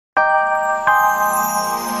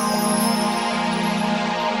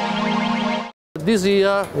This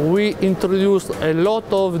year we introduced a lot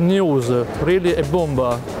of news, really a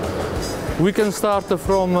bomba. We can start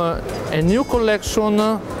from a new collection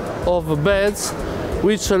of beds,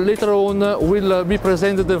 which later on will be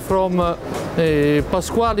presented from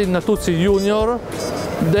Pasquale Natuzzi Junior,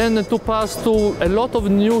 then to pass to a lot of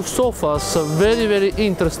new sofas, very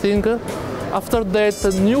interesting. After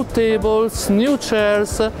that, new tables, new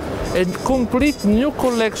chairs, a complete new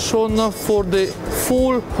collection for the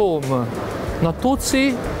full home.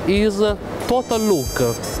 Natuzzi is total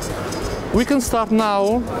look. We can start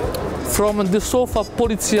now from the sofa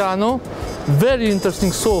Poliziano, very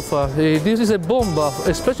interesting sofa. This is a bomba,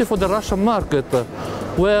 especially for the Russian market,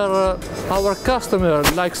 where our customer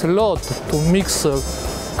likes a lot to mix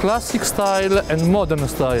classic style and modern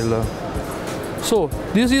style. So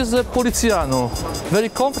this is a Poliziano, very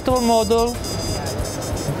comfortable model,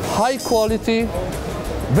 high quality,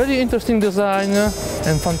 very interesting design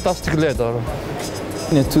and fantastic leather.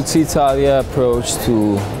 Natuzzi Italia approach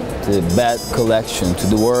to the bed collection, to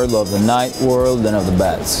the world of the night world and of the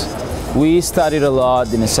beds. We studied a lot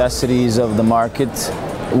the necessities of the market.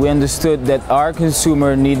 We understood that our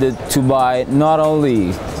consumer needed to buy not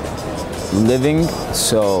only living,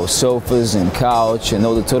 so sofas and couch and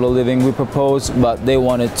all the total living we proposed, but they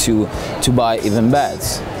wanted to buy even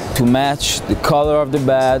beds, to match the color of the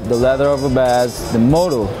bed, the leather of the bed, the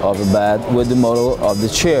model of the bed with the model of the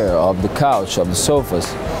chair, of the couch, of the sofas.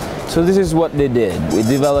 So this is what they did. We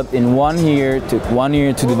developed in 1 year, took 1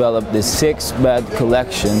 year to develop the 6-bed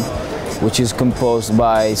collection, which is composed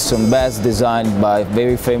by some beds designed by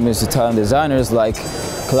very famous Italian designers like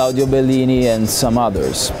Claudio Bellini and some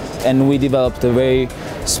others. And we developed a very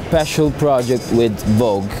special project with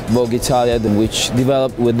Vogue Italia, which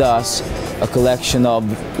developed with us a collection of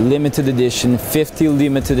limited edition, 50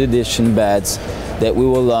 limited edition beds that we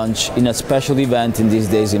will launch in a special event in these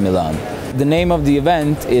days in Milan. The name of the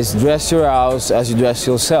event is Dress Your House as You Dress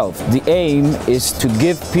Yourself. The aim is to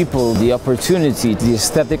give people the opportunity, the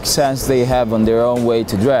aesthetic sense they have on their own way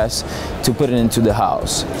to dress, to put it into the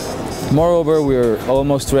house. Moreover, we're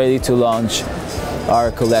almost ready to launch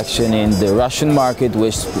our collection in the Russian market,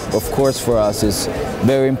 which of course for us is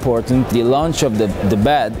very important. The launch of the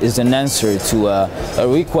bed is an answer to a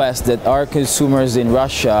request that our consumers in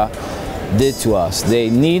Russia did to us. They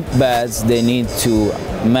need beds, they need to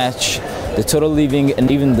match the total living and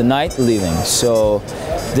even the night living. So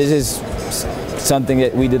this is something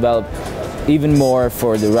that we developed even more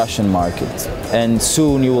for the Russian market, and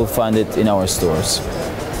soon you will find it in our stores.